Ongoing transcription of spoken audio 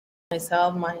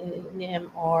myself, my name,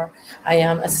 or I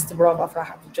am Assistant Prof. Afrah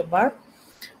Jabbar.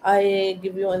 I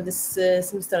give you in this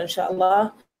semester,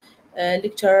 inshallah,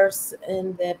 lectures in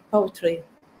the poetry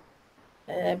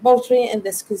in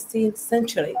the 16th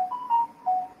century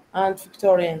and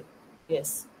Victorian. Yes,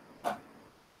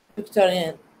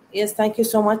 Victorian. Yes, thank you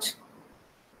so much.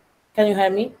 Can you hear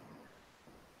me?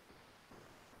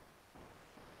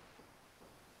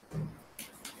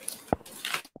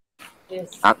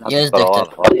 Yes. نعم Yes, دكتورة،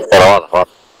 Doctor. واضح واضح.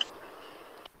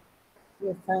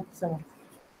 Yes, thank you so much.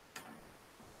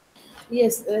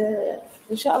 Yes,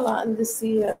 inshallah, in this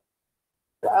year,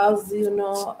 as you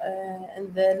know, in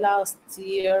the last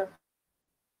year,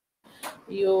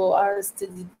 you are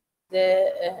studying the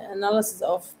analysis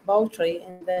of poetry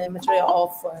in the material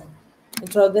of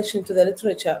introduction to the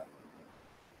literature.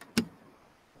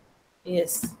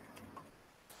 Yes,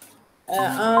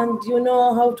 and you know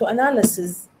how to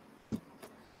analyze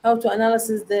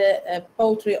the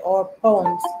poetry or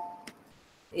poems.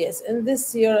 Yes, in this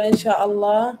year,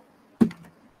 inshallah,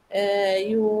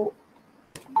 you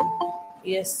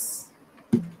yes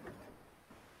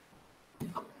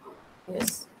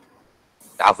yes.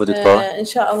 عفوا دكتورة.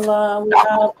 Inshallah, we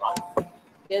have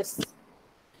yes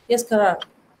yes قرار.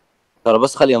 ترى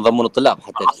بس خلي ينضمون الطلاب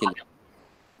حتى الكل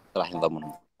راح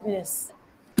ينضمون. Yes,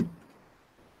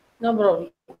 no problem.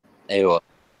 ايوه.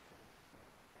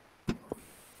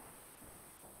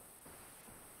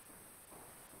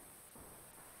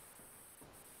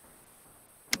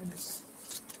 Yes.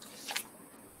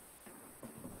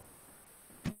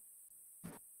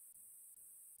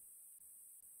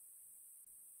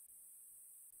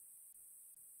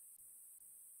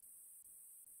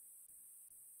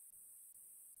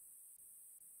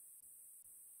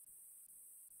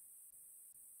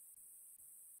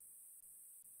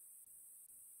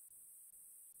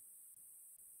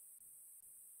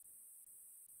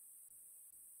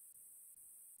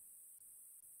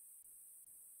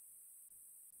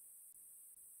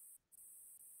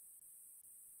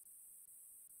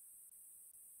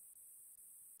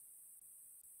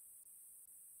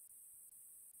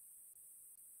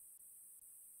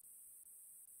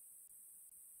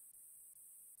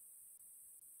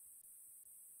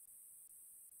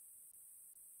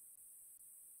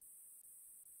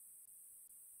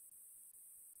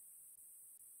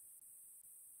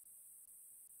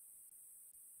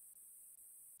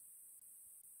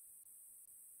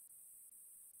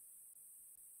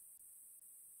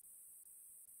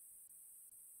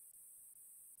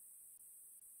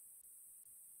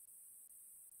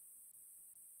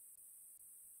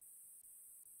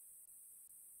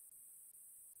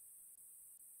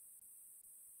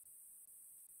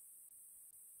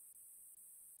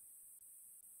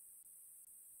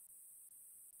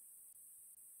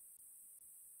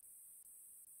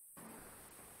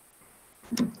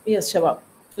 Yes, شباب.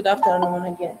 Good afternoon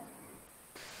again.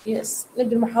 Yes,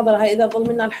 نبدأ المحاضرة هاي. إذا ظل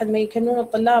منا لحد ما يكنون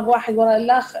الطلاب واحد وراء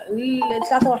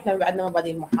الثلاثة وإحنا بعدنا ما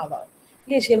بادئين المحاضرة.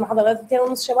 ليش هي المحاضرة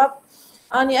 2:30 شباب؟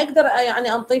 أنا أقدر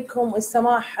يعني أنطيكم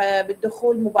السماح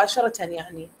بالدخول مباشرة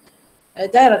يعني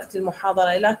دايركت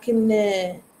المحاضرة، لكن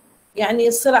يعني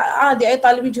يصير عادي أي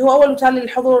طالب يجي هو أول وتالي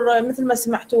الحضور مثل ما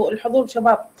سمعتوا. الحضور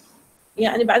شباب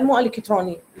يعني بعد مو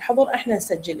إلكتروني، الحضور إحنا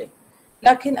نسجله.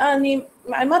 لكن أنا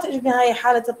ما تعجبني هاي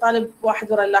حالة الطالب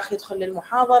واحد ورا الآخر يدخل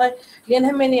للمحاضرة، لأن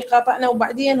همين يقاطعنا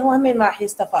وبعدين هو همين ما راح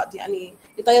يستفاد، يعني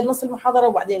يطير نص المحاضرة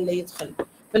وبعدين لا يدخل.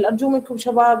 فالأرجو منكم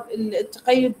شباب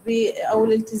التقيد أو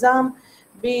الالتزام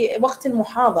بوقت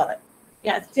المحاضرة،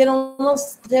 يعني 2:30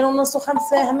 2:30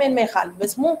 و5 همين ما يخالف،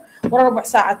 بس مو ورا ربع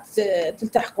ساعة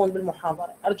تلتحقون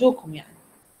بالمحاضرة. أرجوكم يعني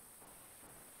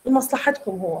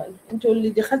لمصلحتكم، هو أنتوا اللي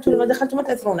دخلتوا اللي ما دخلتوا ما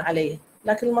تأثرون عليه،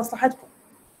 لكن لمصلحتكم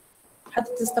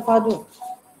حتى تستفادون.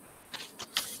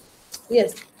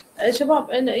 Yes, شباب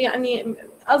يعني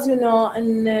as you know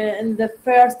in the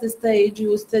first stage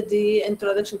you study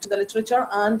introduction to the literature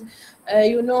and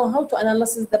you know how to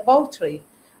analyze the poetry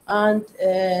and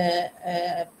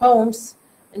poems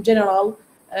in general.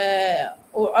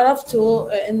 وعرفتوا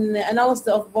in analysis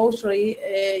of poetry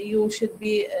you should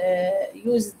be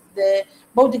use the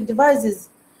poetic devices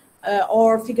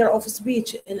or figure of speech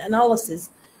in analysis.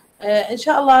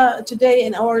 Inshallah, today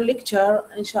in our lecture,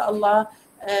 inshallah,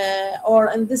 or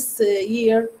in this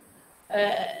year,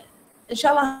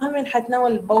 inshallah همين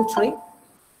حتناول poetry,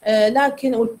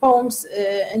 لكن والpoems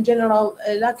in general,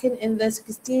 لكن in the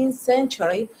 16th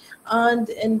century and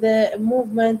in the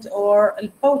movement or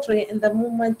poetry in the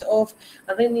movement of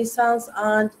Renaissance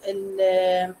and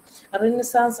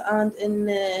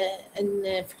in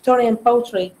Victorian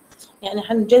poetry. يعني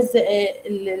حنجزء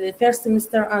الفيرست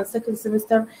سمستر and second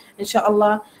semester إن شاء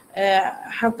الله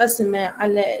حنقسمه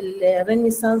على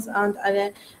الرينيسانس and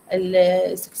على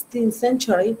ال 16th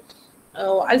century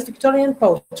وعلى الفيكتوريان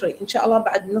بوتري إن شاء الله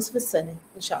بعد نصف السنة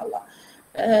إن شاء الله.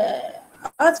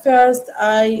 At first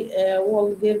I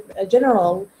will give a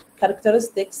general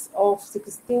characteristics of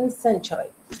 16th century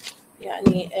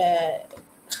يعني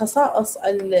خصائص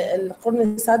القرن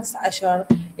السادس عشر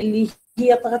اللي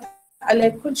هي طغت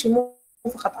على كل شيء مو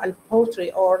فقط على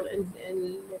البوتري or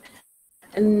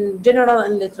in general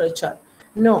in literature.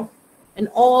 No, in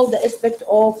all the aspect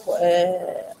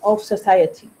of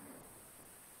society.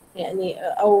 يعني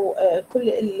أو كل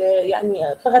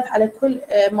يعني طغت على كل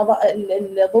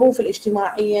الظروف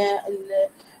الاجتماعية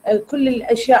كل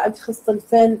الأشياء اللي تخص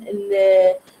الفن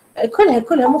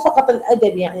كلها مو فقط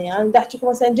الأدب يعني أنا بدي أحكيكم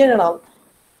مثلا general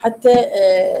حتى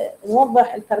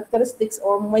نوضح الكاركترستكس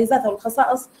أو المميزات أو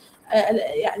الخصائص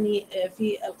يعني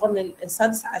في القرن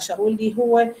السادس عشر واللي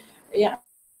هو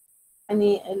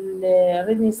يعني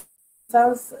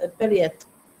الرينيسانس بيريود.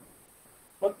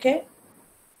 أوكي.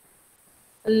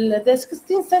 The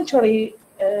 16th century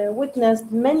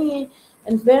witnessed many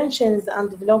inventions and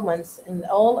developments in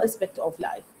all aspects of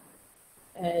life.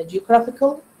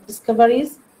 Geographical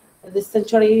discoveries. This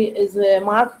century is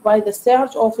marked by the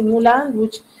search of new land,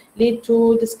 which led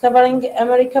to discovering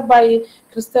America by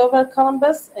Christopher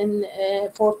Columbus in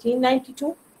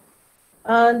 1492.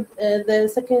 And the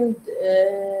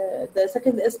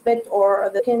second aspect or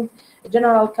the second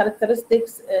general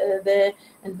characteristics, the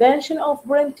invention of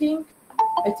printing.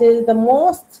 It is the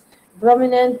most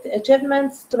prominent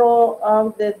achievements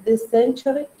throughout this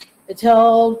century. It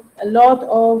held a lot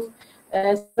of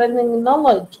spreading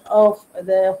knowledge of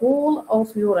the whole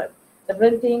of Europe. The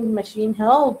printing machine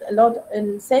helped a lot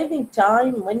in saving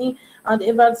time, money, and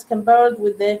efforts compared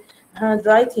with the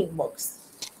handwriting books.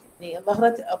 يعني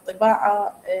ظهرت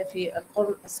الطباعة في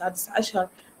القرن السادس عشر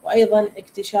وأيضا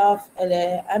اكتشاف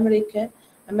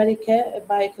أمريكا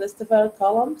باي كريستوفر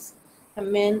كولومبس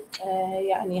همين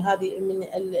يعني هذه من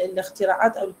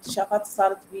الاختراعات أو الاكتشافات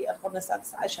صارت في القرن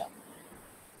السادس عشر.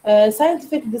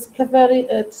 Scientific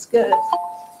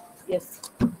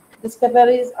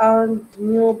discoveries and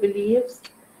new beliefs.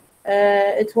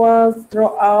 It was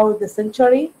throughout the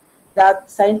century that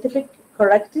scientific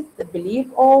corrected the belief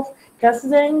of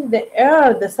considering the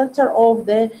Earth the center of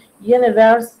the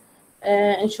universe,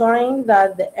 ensuring that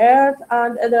the Earth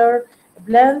and other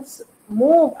planets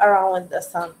move around the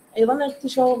sun. أيضا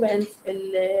اكتشفوا بأن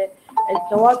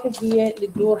الكواكب هي اللي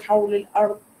تدور حول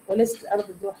الأرض وليست الأرض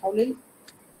تدور حول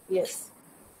Yes.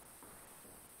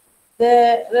 The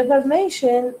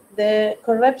Reformation, the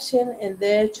corruption in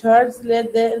the church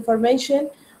led the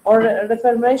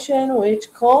Reformation which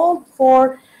called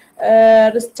for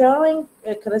restoring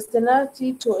Christianity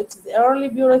to its early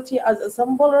purity as a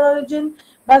simple religion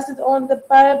based on the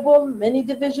Bible. Many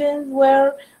divisions were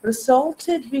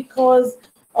resulted because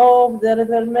of the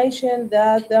Reformation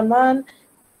that the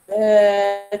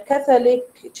Catholic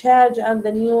Church and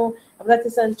the New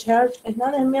Protestant Church.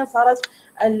 هنا همين صارت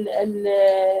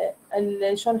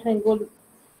شلون احنا نقول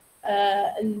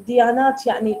الديانات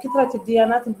يعني كثرة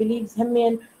الديانات البليفز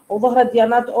همين وظهرت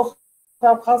ديانات أخرى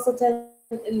وخاصة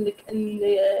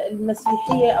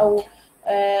المسيحية أو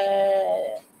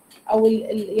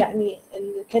يعني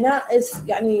الكنائس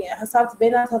يعني صارت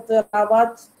بيناتها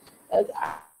اضطرابات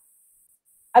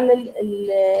على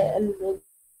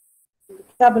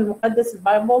الكتاب المقدس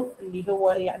البايبل اللي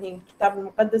هو يعني الكتاب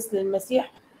المقدس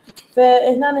للمسيح.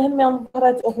 فهنا هم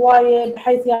ظهرت هواية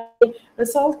بحيث يعني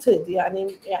resulted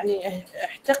يعني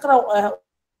احتقروا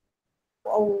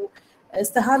أو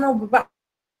استهانوا ببعض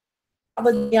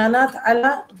الديانات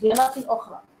على الديانات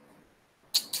الأخرى.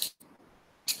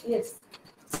 Yes.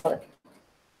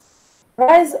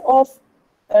 Rise of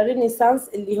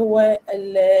Renaissance اللي هو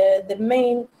the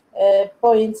main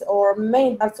points or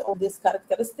main parts of these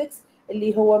characteristics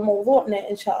اللي هو موضوعنا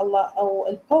إن شاء الله أو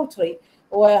البوتري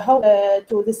و how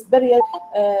to this period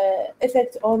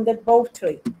effect on the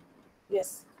poetry. Yes.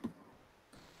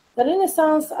 The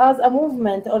Renaissance as a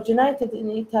movement originated in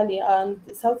Italy and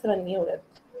Southern Europe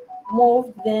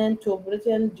moved then to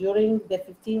Britain during the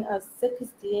 15th and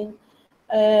 16th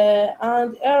and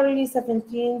early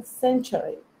 17th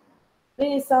century.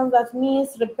 Renaissance, that means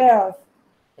rebirth,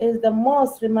 is the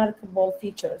most remarkable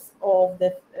features of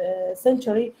the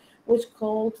century, which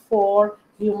called for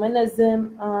humanism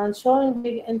and showing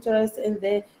big interest in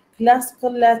the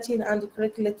classical Latin and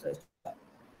Greek literature.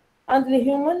 And the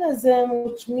humanism,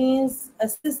 which means a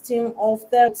system of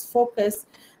thoughts focused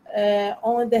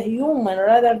on the human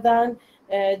rather than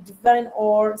divine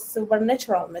or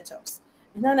supernatural matters.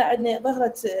 هنا عندنا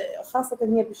ظهرت خاصة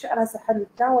هي بالشعر هسه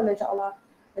حنتناول إن شاء الله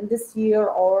in this year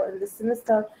or in this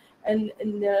semester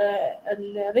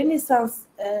الرينيسانس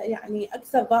يعني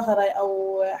أكثر ظاهرة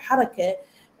أو حركة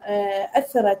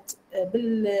أثرت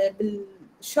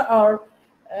بالشعر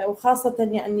وخاصة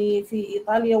يعني في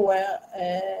إيطاليا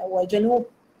وجنوب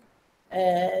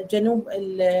جنوب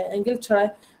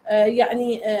إنجلترا،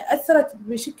 يعني أثرت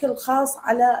بشكل خاص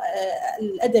على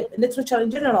الأدب literature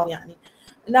in general يعني.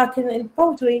 لكن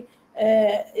البوتري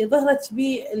ظهرت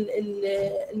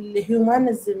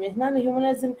بالهيومانيزم. هنا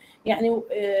الهيومانيزم يعني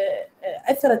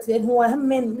أثرت لأن هو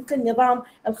هم مثل النظام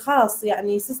الخاص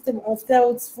يعني system of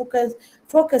thoughts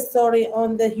focus story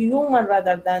on the human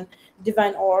rather than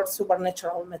divine or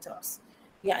supernatural matters.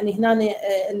 يعني هنا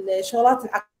الشغلات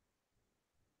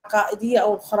العقائدية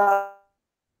أو الخرافية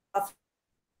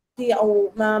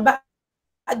أو ما بعد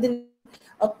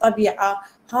الطبيعة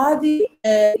هذه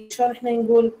شلون احنا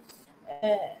نقول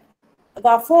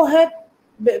ضافوها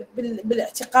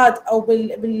بالاعتقاد أو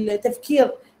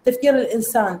بالتفكير، تفكير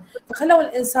الإنسان، فخلوا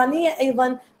الإنسانية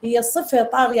أيضا هي صفة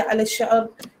طاغية على الشعر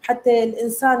حتى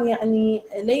الإنسان يعني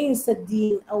لا ينسى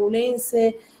الدين أو لا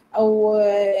ينسى أو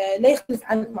لا يختلف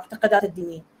عن معتقدات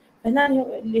الدينية. فهنا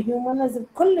الهيومانيزم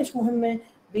كلش مهمة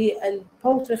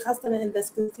بالبوتري خاصة in the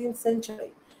 16th century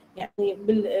يعني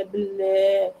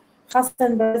خاصة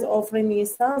period of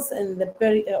Renaissance in the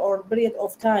period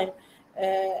of time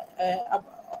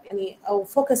يعني أو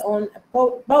focus on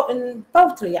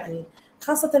poetry يعني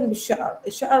خاصة بالشعر.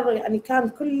 الشعر يعني كان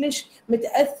كلش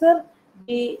متأثر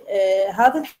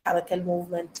بهذه الحركة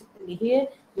الموفمنت اللي هي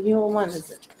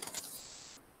الهيومانيزم.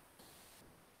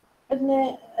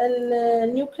 عندنا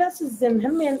النيو كلاسيزم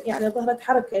هم يعني ظهرت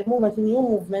حركة موفمنت نيو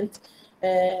موفمنت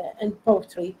in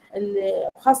poetry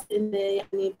خاصة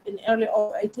يعني in early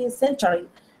 18th century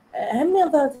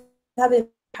هم ظهرت هذه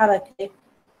الحركة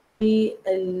في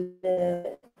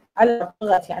على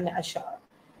اللغة يعني على الشعر.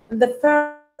 In the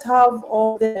first half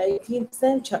of the 18th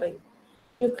century,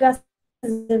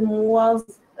 Neoclassicism was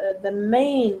the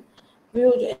main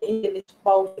view in English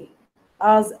poetry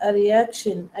as a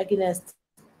reaction against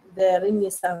the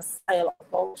Renaissance style of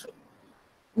poetry.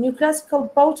 Neoclassical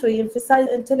poetry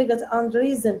emphasizes intelligence and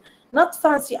reason, not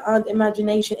fancy and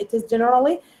imagination. It is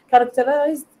generally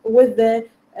characterized with the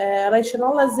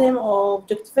rationalism,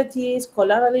 objectivity,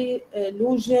 scholarly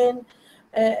illusion,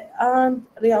 and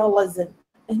realism.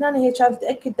 هنا هي كانت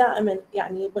تأكد دائما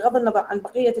يعني بغض النظر عن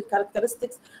بقية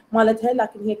الكاركترستكس مالتها،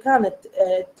 لكن هي كانت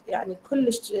يعني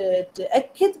كلش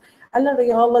تأكد على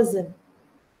الرياليزم.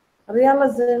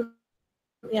 الرياليزم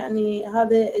يعني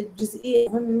هذا الجزئية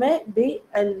مهمة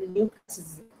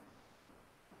بالنيوكلاسيزم.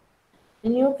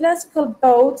 Neoclassical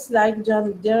poets like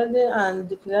John Dryden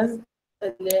and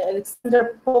Alexander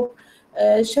Pope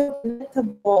showed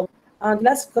notable and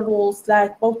classical rules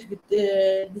like poetic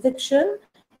detection,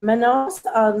 manners,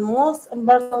 and most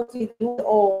importantly, the use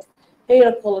of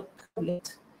hierarchical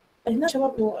couplet. هنا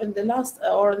شباب in the last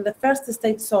or in the first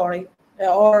stage or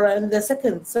in the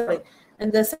second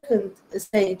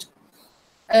stage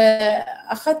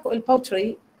أخذتوا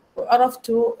البوتري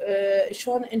وعرفتوا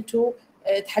شلون أنتوا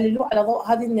تحللوه على ضوء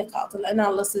هذه النقاط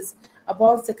الاناليسيس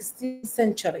about 16th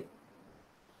century.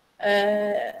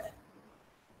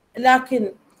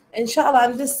 لكن إن شاء الله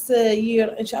عن this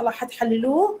year إن شاء الله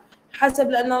حتحللوه حسب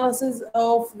الاناليسيس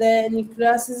of the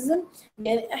neoclassicism.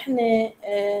 يعني إحنا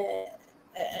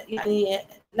يعني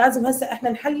لازم هسه إحنا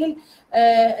نحلل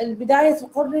البداية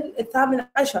القرن الثامن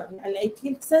عشر يعني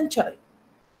 18th century،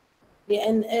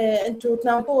 لأن أنتوا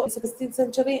تناقشوا 16th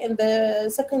century in the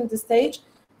second stage.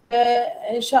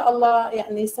 إن شاء الله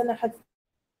يعني السنة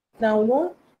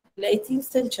حتناولون ال 18th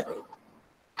century.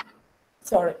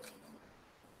 Sorry.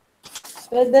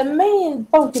 The main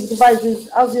poetic devices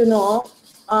as you know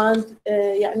and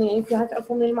يعني أنتوا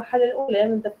هتعرفوا من المرحلة الأولى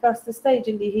من the first stage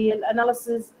اللي هي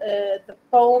الanalysis the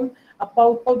poem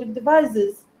about poetic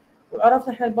devices.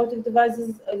 وعرفنا احنا البوتيك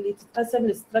devices اللي تتقسم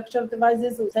ل structure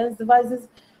devices و sense devices.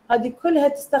 هذه كلها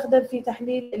تستخدم في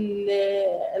تحليل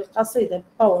القصيدة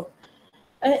poem.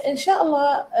 إن شاء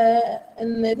الله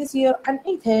إن this year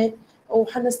حنعيدها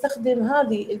وحنستخدم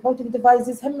هذه البوتيك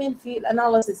devices هم في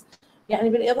الاناليسيس يعني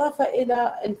بالإضافة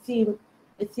إلى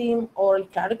الثيم أو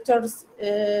الكاركترز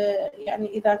يعني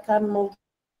إذا كان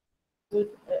موجود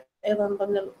أيضا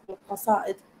ضمن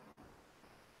القصائد.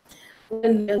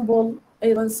 والسيمبل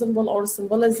أيضا symbol أو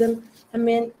symbolism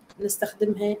همين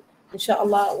نستخدمها إن شاء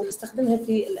الله ونستخدمها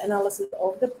في الاناليسيس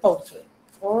of the poetry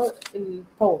or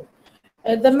الpoem.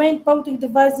 The main poetic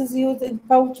devices used in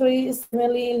poetry is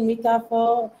mainly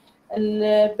الميتافور,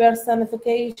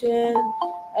 الpersonification,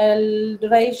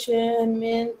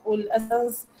 الduration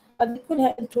والessence. هذه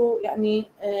كلها أنتوا يعني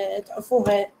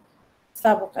تعرفوها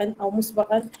سابقا أو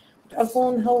مسبقا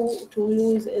تعرفون how to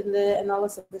use in the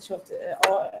analysis or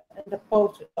in the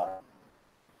poetry.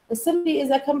 The simile is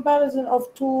a comparison of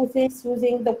two things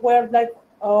using the word like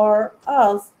or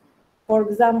as. For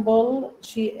example,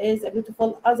 she is as beautiful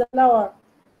as a flower.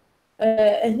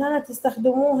 هنا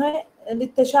تستخدموها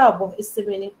للتشابه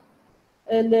السملي.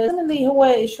 السملي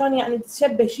هو شلون يعني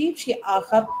تشبه شيء بشيء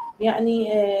آخر، يعني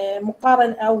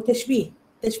مقارن أو تشبيه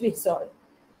سوري،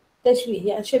 تشبيه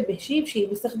يعني شبه شيء بشيء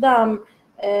باستخدام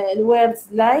الوردز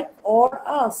like or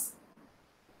as.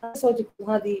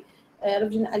 صوتكم هذه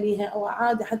رجعنا عليها أو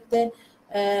عادة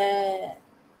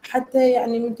حتى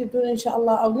يعني من تبدون إن شاء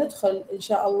الله أو ندخل إن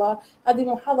شاء الله. هذه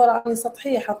محاضرة يعني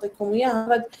سطحية حاطيكم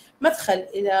إياها مدخل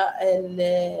إلى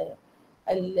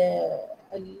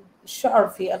الشعر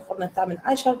في القرن الثامن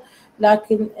عشر،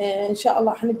 لكن إن شاء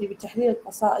الله حنبدي بتحليل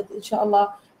القصائد إن شاء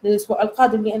الله للأسبوع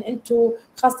القادم، لأن أنتم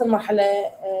خاصة المرحلة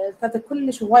الثالثة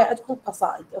كلش هواية عندكم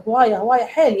قصائد، هواية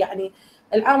حيل، يعني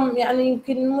العام يعني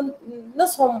يمكن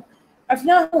نصهم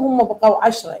عرفناهم وهم بقوا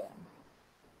 10، يعني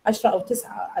 10 أو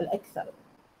 9 على الأكثر.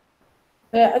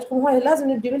 فعندكم هواية لازم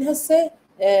نبدي من هسه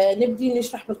نبدي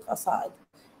نشرح بالقصائد.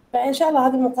 فإن شاء الله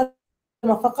هذه مقدمة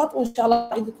فقط، وإن شاء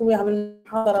الله أعيدكم إياها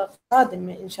بالمحاضرة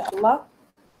القادمة إن شاء الله،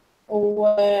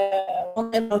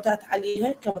 ونوتات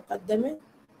عليها كمقدمة.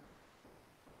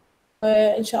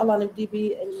 وإن شاء الله نبدي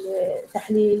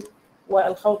بالتحليل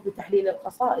والخوض بتحليل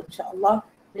القصائد إن شاء الله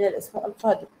من الأسبوع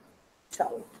القادم إن شاء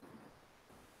الله.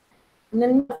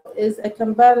 And is a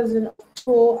comparison of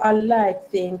two alike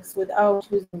things without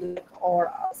using like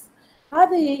or as.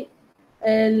 هذه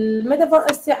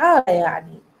الميتافور استعارة،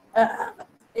 يعني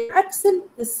عكس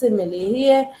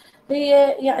السيميلي.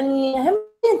 هي يعني هم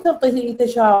تعطي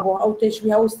تشابه أو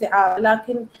تشبيه أو استعارة،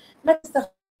 لكن ما تستخدم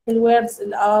الوردز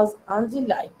as and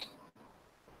like.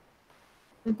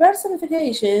 The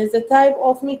personification is a type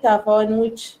of metaphor in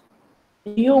which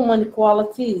human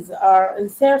qualities are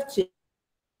inserted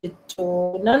to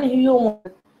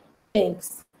non-human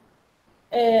things.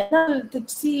 هنا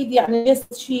التجسيد يعني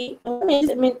جسد شيء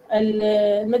جزء من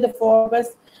الميتافور،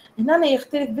 بس هنا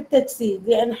يختلف بالتجسيد،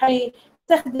 لأن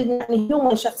حيستخدم يعني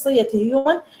هيومن، شخصية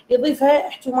هيومن يضيفها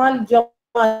احتمال جمال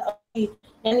أو شيء،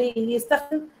 يعني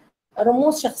يستخدم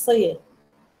رموز شخصية.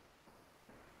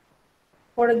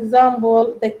 For example,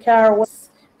 the car was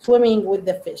swimming with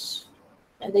the fish.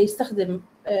 يعني يستخدم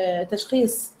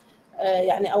تشخيص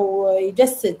يعني أو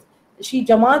يجسد شيء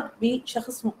جماد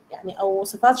بشخص يعني أو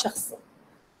صفات شخص.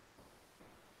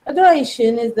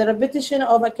 Adoration is the repetition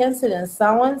of a consonant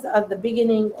sounds at the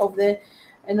beginning of the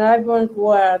enlivened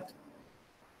word.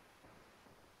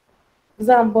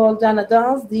 Example, Dana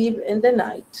danced deep in the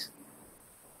night.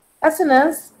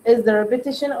 Assonance is the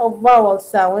repetition of vowel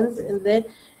sounds in the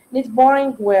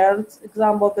not-boring words.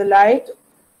 Example, the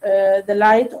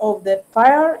light of the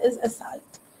fire is a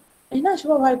sight. هنا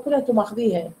شباب هاي كلها انتم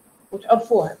ماخذيها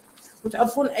وتعرفوها،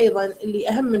 وتعرفون ايضا اللي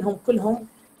اهم منهم كلهم،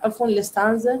 تعرفون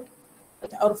الستانزا،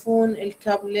 تعرفون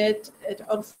الكابلت،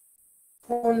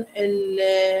 تعرفون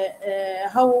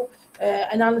how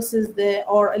analysis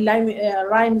or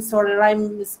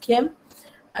rhyme scheme،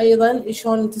 ايضا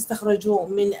شلون تستخرجوا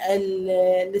من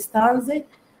الستانزا.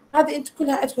 هذه انتم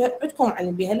كلها عندكم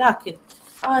علم بها، لكن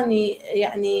اني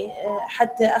يعني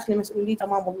حتى اخلي مسؤوليتي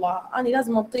امام الله، اني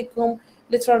لازم اعطيكم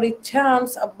literary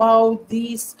terms about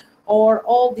these or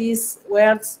all these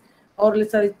words or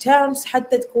literary terms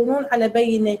حتى تكونون على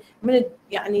بينه من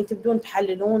يعني تبدون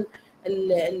تحللون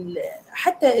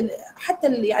حتى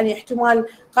يعني احتمال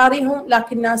قاريهم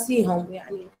لكن ناسيهم.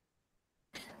 يعني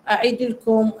اعيد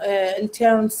لكم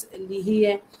التيرمز اللي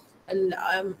هي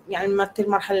يعني مالت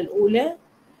المرحله الاولى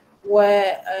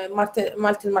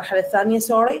ومالت المرحله الثانيه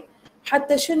سوري،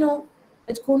 حتى شنو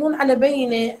تكونون على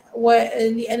بينه،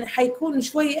 ولان حيكون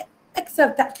شوي اكثر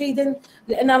تعقيدا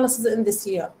الاناليسيس ان ذس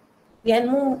يير، يعني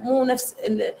مو نفس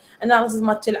الاناليسيس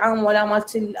مالت العام ولا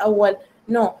مالت الاول،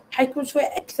 نو حيكون شوي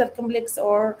اكثر كومبلكس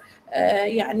اور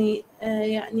يعني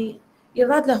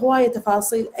يراد له هوايه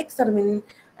تفاصيل اكثر من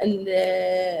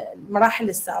المراحل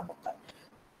السابقه.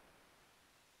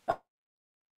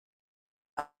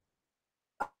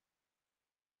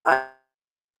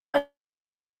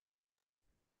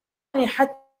 يعني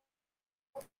حتى